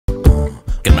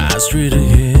straight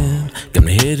ahead, got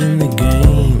my head in the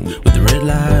game, with the red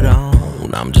light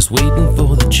on, I'm just waiting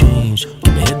for the change, keep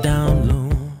my head down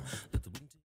low.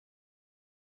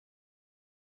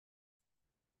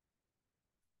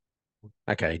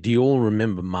 Okay, do you all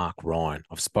remember Mark Ryan?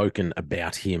 I've spoken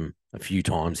about him a few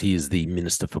times. He is the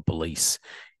Minister for Police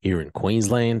here in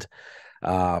Queensland.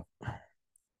 Uh,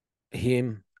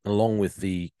 him, along with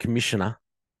the Commissioner,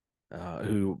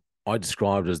 who I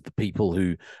described as the people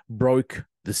who broke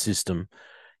the system.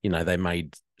 You know, they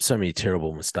made so many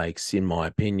terrible mistakes, in my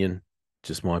opinion,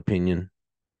 just my opinion,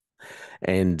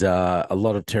 and a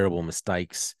lot of terrible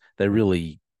mistakes. They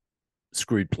really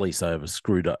screwed police over,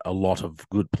 screwed a lot of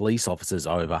good police officers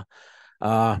over,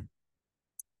 uh,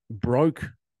 broke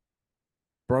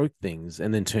things,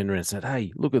 and then turned around and said,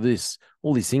 "Hey, look at this!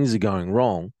 All these things are going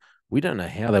wrong. We don't know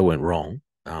how they went wrong,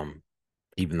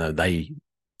 even though they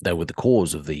were the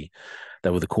cause of the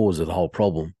whole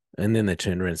problem." And then they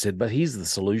turned around and said, "But here's the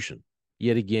solution."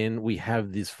 Yet again, we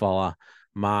have this fella,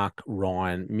 Mark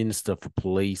Ryan, Minister for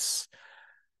Police.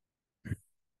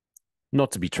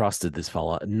 Not to be trusted, this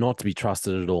fella, not to be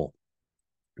trusted at all.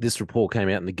 This report came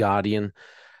out in The Guardian,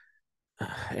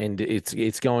 and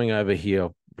it's going over here.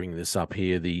 I'll bring this up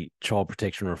here, the Child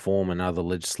Protection Reform and Other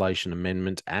Legislation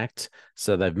Amendment Act.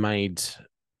 So they've made,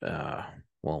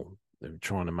 well, they're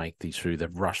trying to make these through.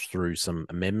 They've rushed through some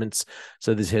amendments.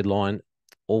 So this headline,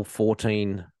 all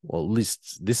 14, well,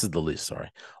 lists, this is the list, sorry.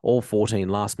 All 14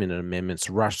 last-minute amendments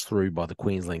rushed through by the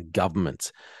Queensland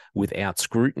government without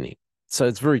scrutiny. So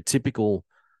it's very typical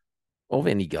of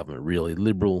any government, really,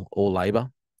 Liberal or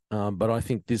Labor. But I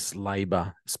think this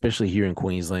Labor, especially here in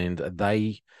Queensland,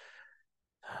 they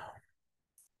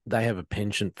have a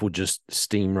penchant for just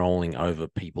steamrolling over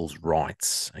people's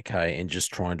rights, okay, and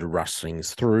just trying to rush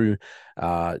things through,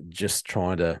 just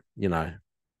trying to, you know,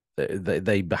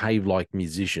 they behave like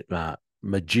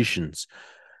magicians,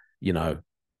 you know.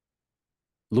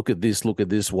 Look at this,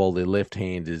 while their left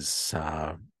hand is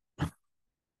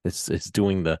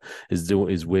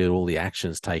is where all the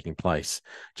action is taking place.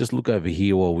 Just look over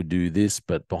here while we do this,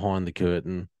 but behind the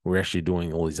curtain, we're actually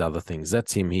doing all these other things.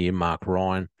 That's him here, Mark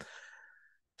Ryan.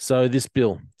 So this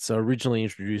bill, originally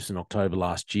introduced in October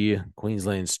last year,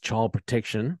 Queensland's Child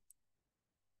Protection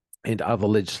and Other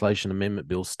Legislation Amendment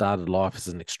Bill started life as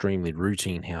an extremely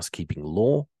routine housekeeping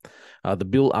law. The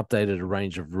bill updated a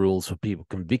range of rules for people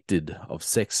convicted of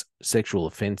sexual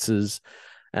offences,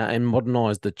 and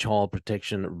modernised the Child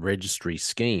Protection Registry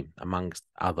Scheme, amongst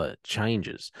other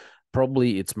changes.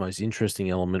 Probably its most interesting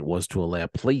element was to allow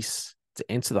police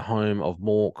to enter the home of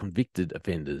more convicted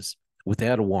offenders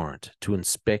without a warrant to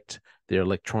inspect their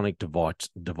electronic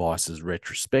devices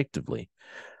retrospectively,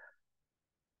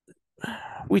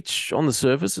 which on the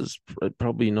surface is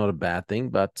probably not a bad thing,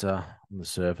 but on the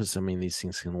surface, I mean, these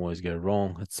things can always go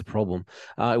wrong. That's the problem.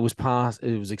 It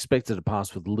was expected to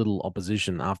pass with little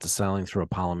opposition after sailing through a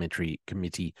parliamentary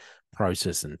committee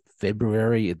process in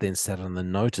February. It then sat on the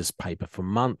notice paper for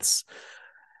months.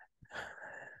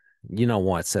 You know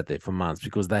why it sat there for months?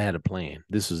 Because they had a plan.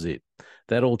 This was it.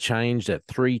 That all changed at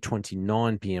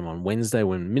 3:29 p.m. on Wednesday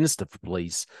when Minister for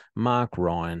Police Mark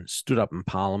Ryan stood up in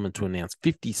Parliament to announce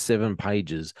 57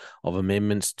 pages of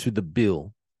amendments to the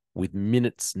bill with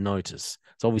minutes' notice.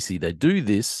 So obviously they do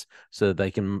this so that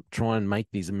they can try and make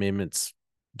these amendments,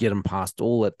 get them passed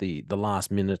all at the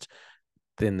last minute,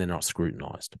 then they're not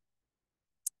scrutinised.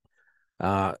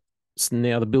 So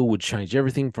now the bill would change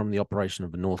everything from the operation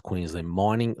of the North Queensland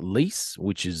mining lease,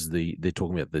 which is they're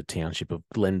talking about the township of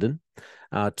Glendon,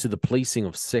 to the policing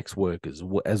of sex workers,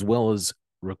 as well as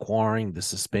requiring the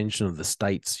suspension of the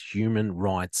state's Human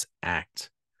Rights Act.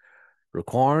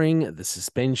 Requiring the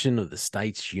suspension of the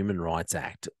state's Human Rights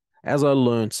Act. As I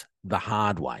learnt the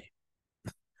hard way,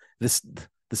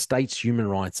 the state's Human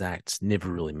Rights Act never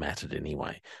really mattered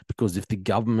anyway, because if the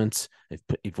government,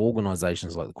 if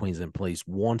organisations like the Queensland Police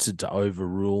wanted to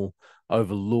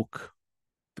overlook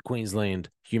the Queensland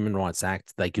Human Rights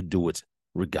Act, they could do it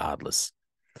regardless.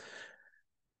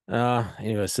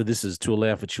 Anyway, so this is to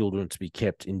allow for children to be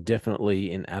kept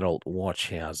indefinitely in adult watch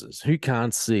houses. Who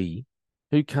can't think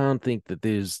that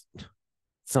there's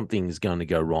something is going to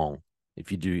go wrong if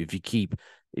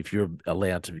you're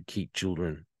allowed to keep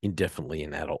children indefinitely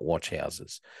in adult watch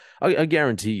houses? I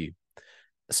guarantee you,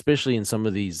 especially in some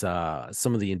of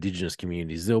the Indigenous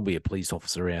communities, there'll be a police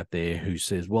officer out there who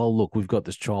says, "Well, look, we've got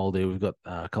this child there, we've got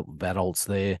a couple of adults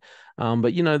there,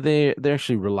 but you know they're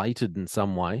actually related in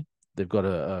some way. They've got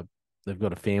a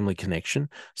family connection,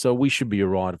 so we should be all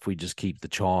right if we just keep the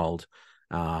child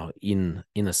in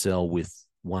a cell with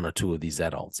one or two of these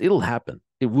adults." It'll happen.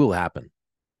 It will happen.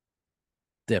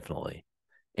 Definitely.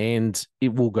 And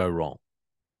it will go wrong.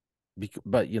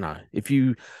 But if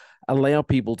you allow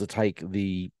people to take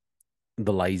the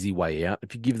lazy way out,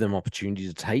 if you give them opportunity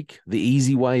to take the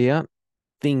easy way out,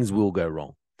 things will go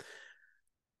wrong.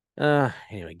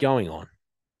 Anyway, going on.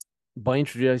 By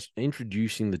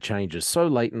introducing the changes so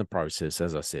late in the process,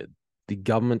 as I said, the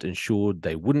government ensured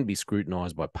they wouldn't be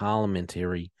scrutinised by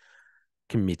parliamentary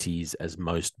committees as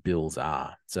most bills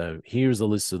are. So here's a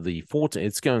list of the 14.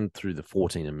 It's going through the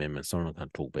 14 amendments. So I'm not going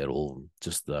to talk about all of them,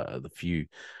 just the few.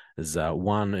 There's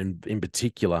one in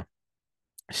particular.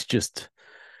 It's just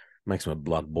makes my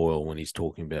blood boil when he's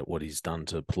talking about what he's done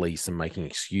to police and making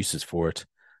excuses for it.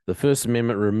 The First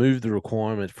Amendment removed the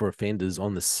requirement for offenders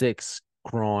on the sex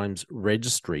crimes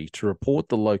registry to report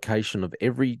the location of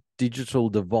every digital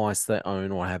device they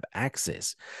own or have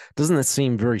access. Doesn't that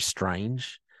seem very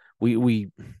strange?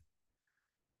 We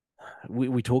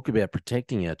talk about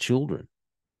protecting our children,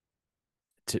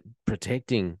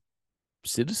 protecting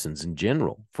citizens in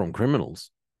general from criminals,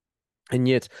 and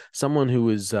yet someone who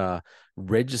is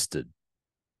registered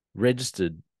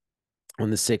on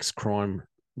the sex crime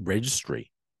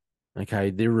registry,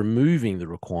 okay, they're removing the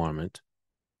requirement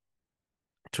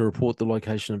to report the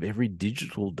location of every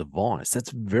digital device.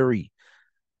 It's a very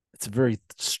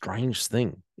strange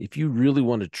thing. If you really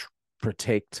want to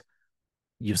protect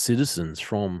your citizens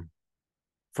from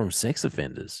sex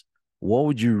offenders, why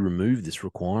would you remove this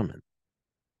requirement?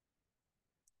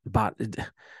 But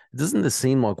doesn't this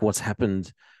seem like what's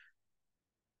happened?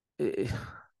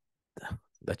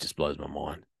 That just blows my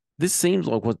mind. This seems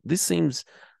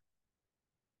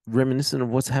reminiscent of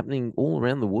what's happening all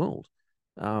around the world.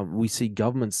 We see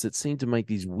governments that seem to make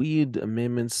these weird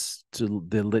amendments to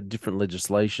their different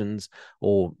legislations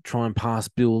or try and pass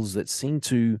bills that seem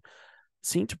to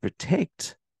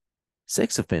protect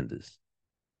sex offenders.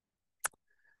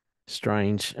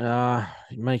 Strange.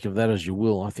 Make of that as you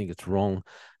will. I think it's wrong.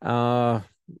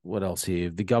 What else here?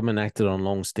 The government acted on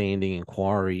long-standing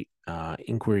inquiry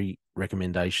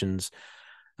recommendations,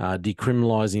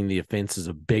 decriminalising the offences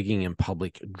of begging and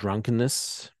public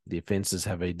drunkenness. The offences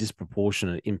have a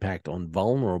disproportionate impact on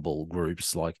vulnerable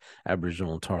groups like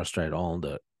Aboriginal and Torres Strait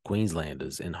Islander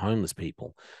Queenslanders and homeless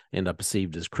people, and are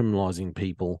perceived as criminalising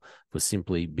people for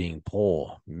simply being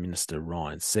poor, Minister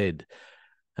Ryan said.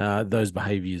 Those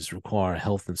behaviours require a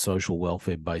health and social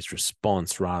welfare-based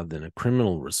response rather than a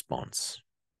criminal response.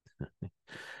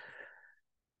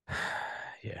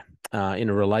 Yeah. In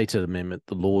a related amendment,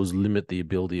 the laws limit the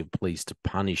ability of police to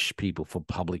punish people for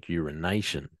public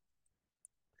urination.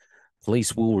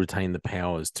 Police will retain the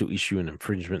powers to issue an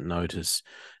infringement notice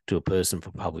to a person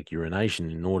for public urination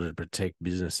in order to protect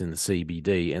business in the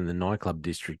CBD and the nightclub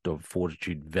district of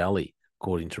Fortitude Valley,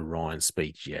 according to Ryan's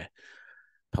speech. Yeah.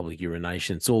 Public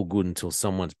urination, it's all good until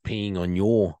someone's peeing on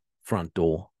your front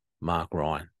door, Mark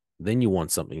Ryan. Then you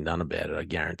want something done about it, I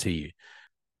guarantee you.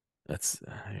 That's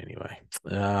anyway.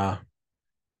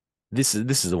 This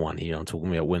is the one here I'm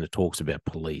talking about when it talks about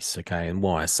police, okay, and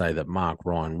why I say that Mark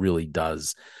Ryan really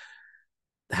does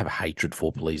have a hatred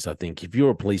for police. I think if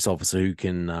you're a police officer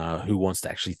who wants to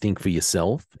actually think for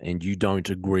yourself and you don't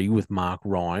agree with Mark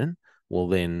Ryan, well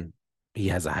then he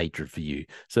has a hatred for you.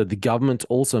 So the government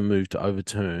also moved to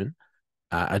overturn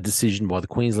a decision by the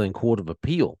Queensland Court of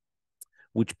Appeal,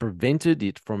 which prevented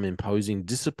it from imposing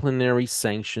disciplinary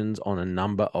sanctions on a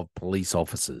number of police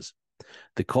officers.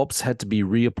 The cops had to be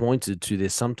reappointed to their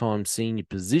sometimes senior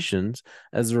positions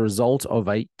as a result of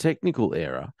a technical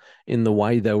error in the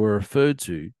way they were referred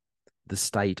to, the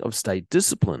state of state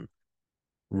discipline,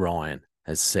 Ryan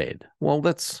has said. Well,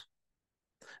 it's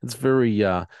very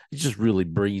it just really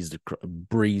breezed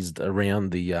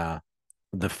around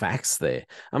the facts there.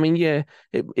 I mean, yeah,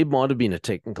 it might have been a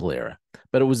technical error,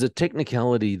 but it was a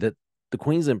technicality that the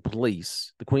Queensland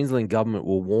police, the Queensland government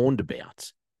were warned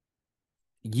about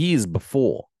years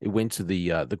before it went to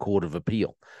the Court of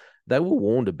Appeal. They were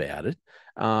warned about it.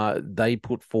 They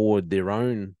put forward their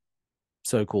own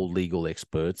so-called legal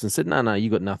experts and said, no,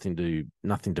 you got nothing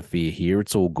to fear here.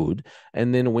 It's all good.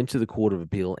 And then it went to the Court of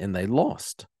Appeal and they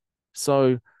lost.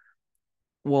 So,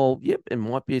 well, yep, it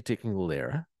might be a technical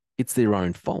error. It's their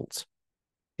own fault.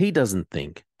 He doesn't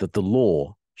think that the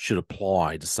law should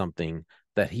apply to something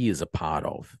that he is a part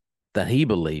of, that he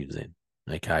believes in.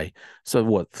 Okay, so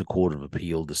what? The Court of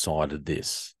Appeal decided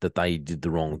that they did the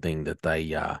wrong thing, that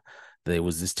there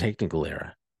was this technical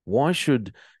error. Why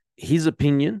should his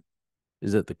opinion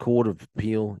is that the Court of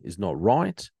Appeal is not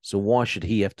right? So why should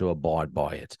he have to abide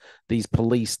by it? These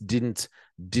police didn't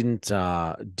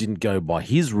go by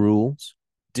his rules,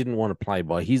 didn't want to play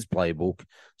by his playbook,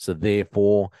 so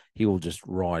therefore he will just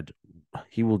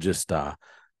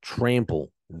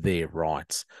trample their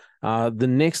rights. The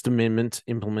next amendment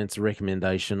implements a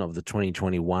recommendation of the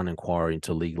 2021 inquiry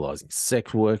into legalising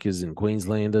sex workers in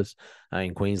Queensland.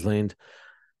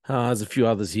 There's a few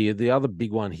others here. The other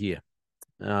big one here,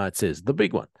 it says, the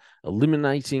big one,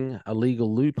 eliminating a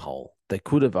legal loophole that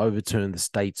could have overturned the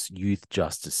state's youth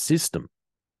justice system.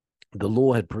 The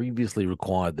law had previously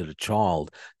required that a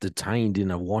child detained in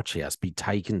a watch house be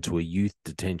taken to a youth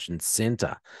detention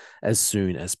centre as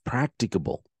soon as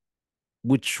practicable,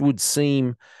 which would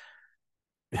seem...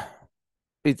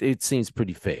 It seems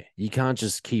pretty fair. You can't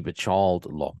just keep a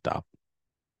child locked up.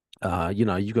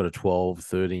 You've got a 12,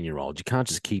 13-year-old. You can't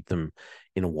just keep them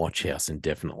in a watch house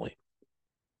indefinitely.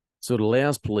 So it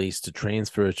allows police to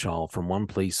transfer a child from one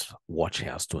police watch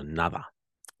house to another,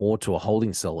 or to a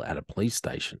holding cell at a police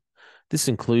station. This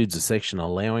includes a section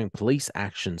allowing police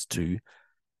actions to,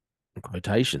 in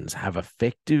quotations, have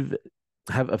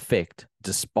effect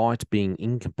despite being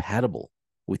incompatible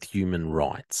with human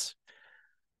rights.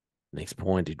 Next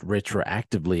point, it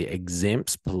retroactively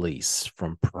exempts police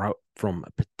from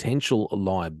potential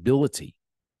liability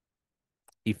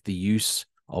if the use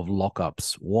of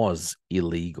lockups was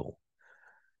illegal.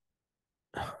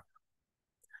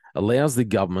 Allows the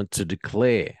government to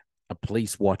declare a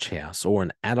police watch house or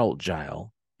an adult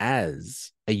jail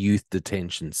as a youth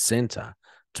detention centre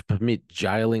to permit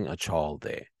jailing a child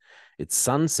there. It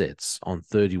sunsets on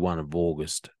 31 of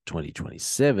August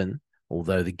 2027,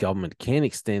 although the government can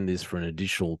extend this for an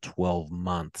additional 12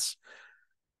 months.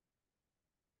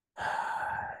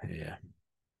 Yeah.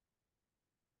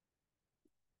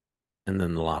 And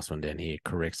then the last one down here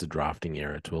corrects the drafting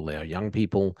error to allow young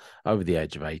people over the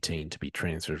age of 18 to be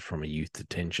transferred from a youth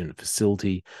detention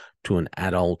facility to an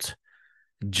adult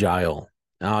jail.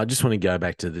 I just want to go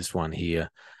back to this one here.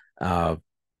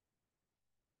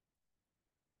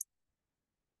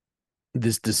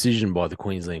 This decision by the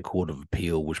Queensland Court of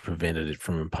Appeal, which prevented it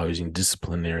from imposing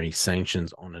disciplinary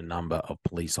sanctions on a number of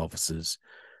police officers.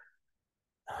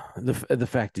 The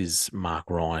fact is, Mark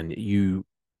Ryan, you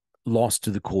lost to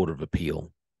the Court of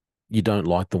Appeal. You don't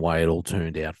like the way it all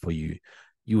turned out for you.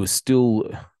 You were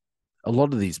still... A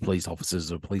lot of these police officers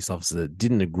that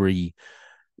didn't agree,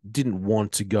 didn't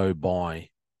want to go by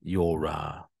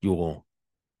your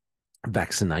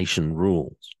vaccination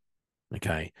rules.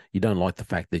 Okay, you don't like the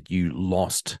fact that you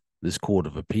lost this Court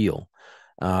of Appeal.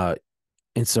 And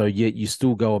so yet you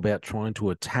still go about trying to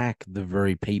attack the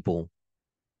very people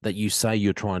that you say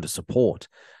you're trying to support.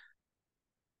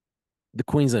 The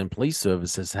Queensland Police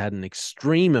Service has had an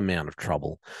extreme amount of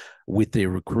trouble with their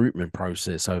recruitment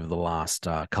process over the last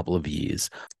couple of years.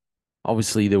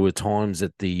 Obviously, there were times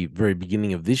at the very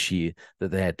beginning of this year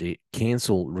that they had to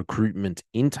cancel recruitment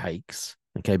intakes,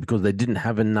 okay, because they didn't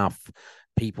have enough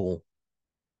people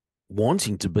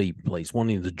wanting to be police,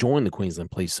 wanting to join the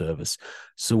Queensland Police Service.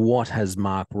 So what has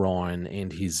Mark Ryan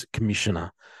and his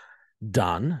commissioner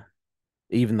done,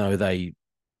 even though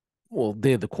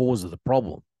they're the cause of the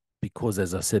problem? Because,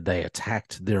 as I said, they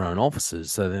attacked their own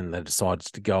officers. So then they decided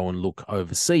to go and look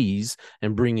overseas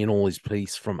and bring in all these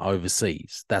police from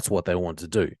overseas. That's what they want to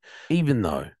do. Even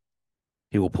though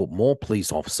he will put more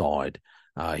police offside,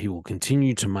 he will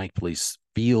continue to make police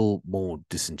feel more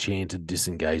disenchanted,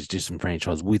 disengaged,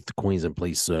 disenfranchised with the Queensland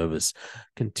Police Service,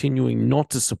 continuing not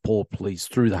to support police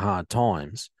through the hard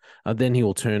times. Then he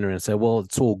will turn around and say, well,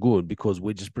 it's all good because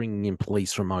we're just bringing in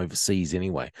police from overseas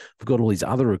anyway. We've got all these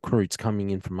other recruits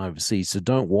coming in from overseas, so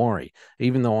don't worry.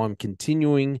 Even though I'm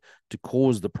continuing to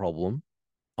cause the problem,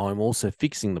 I'm also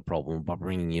fixing the problem by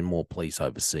bringing in more police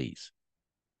overseas.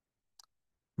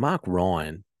 Mark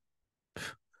Ryan,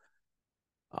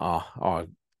 I've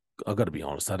got to be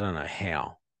honest, I don't know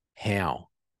how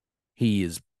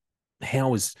is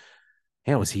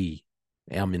he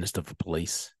our Minister for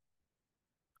Police?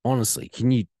 Honestly,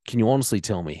 can you honestly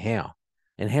tell me how?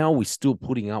 And how are we still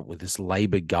putting up with this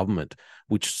Labor government,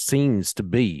 which seems to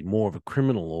be more of a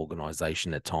criminal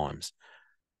organisation at times?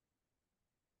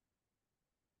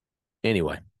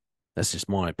 Anyway, that's just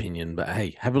my opinion. But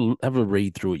hey, have a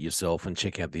read through it yourself and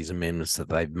check out these amendments that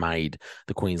they've made,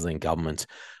 the Queensland government.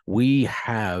 We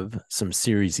have some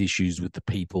serious issues with the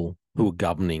people who are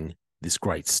governing this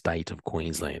great state of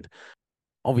Queensland.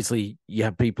 Obviously, you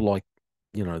have people like,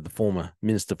 the former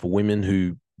Minister for Women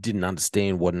who didn't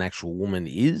understand what an actual woman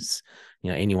is.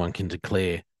 Anyone can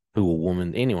declare who a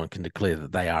woman, anyone can declare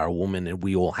that they are a woman, and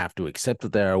we all have to accept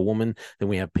that they're a woman. Then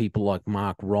we have people like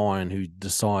Mark Ryan, who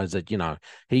decides that,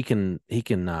 he can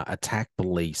attack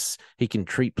police, he can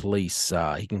treat police,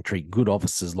 he can treat good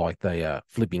officers like they are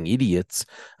flipping idiots,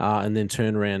 and then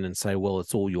turn around and say, well,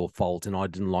 it's all your fault, and I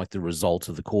didn't like the result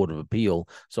of the Court of Appeal,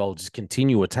 so I'll just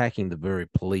continue attacking the very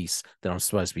police that I'm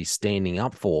supposed to be standing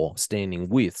up for,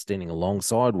 standing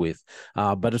alongside with.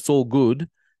 But it's all good,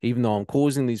 even though I'm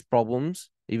causing these problems.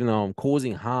 Even though I'm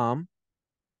causing harm,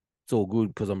 it's all good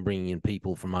because I'm bringing in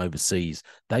people from overseas.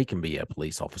 They can be our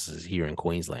police officers here in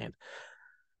Queensland.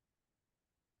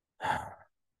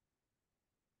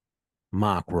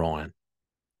 Mark Ryan,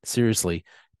 seriously,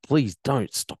 please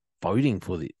don't stop voting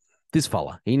for this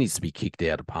fella. He needs to be kicked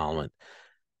out of Parliament.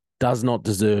 Does not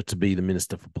deserve to be the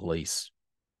Minister for Police.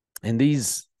 And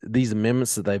these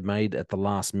amendments that they've made at the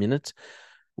last minute,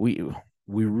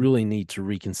 we really need to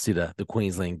reconsider the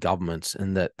Queensland government,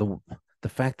 and that the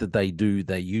fact that they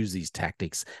use these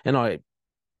tactics. And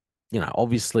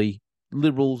obviously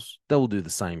Liberals, they'll do the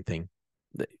same thing.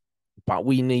 But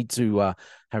we need to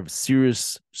have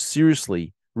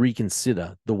seriously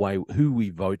reconsider the way who we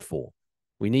vote for.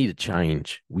 We need a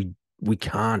change. We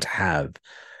can't have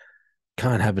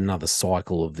another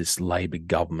cycle of this Labor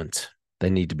government. They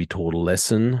need to be taught a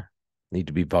lesson, need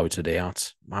to be voted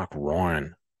out. Mark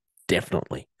Ryan,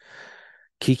 definitely.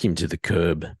 Kick him to the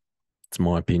curb. It's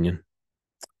my opinion.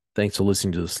 Thanks for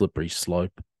listening to The Slippery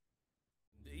Slope.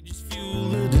 They just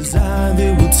fuel a desire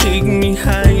that will take me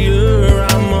higher.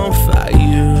 I'm on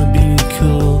fire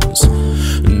because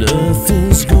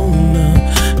nothing's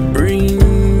gonna bring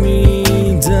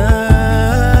me down.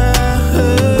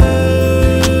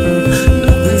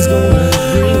 Nothing's gonna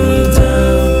bring me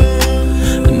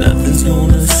down. Nothing's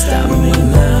gonna stop me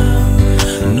now.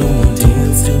 No more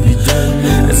deals to be done.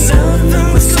 No more selling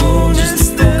out my soul just to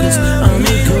focus on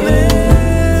the goal.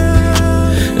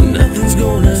 Nothing's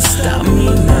gonna stop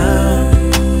me now.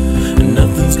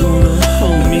 Nothing's gonna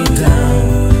hold me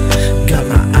down. Got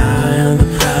my eye on the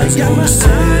prize. Got my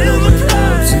eye on the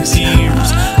prize. And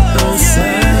tears on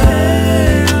side.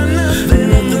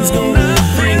 Nothing's gonna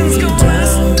bring me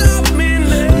down.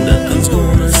 Nothing's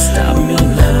gonna stop me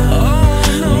now.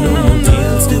 No more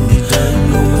deals to be done.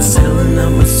 No more selling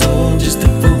out my soul just to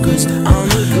focus on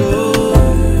the goal.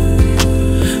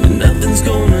 Nothing's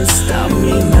gonna stop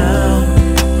me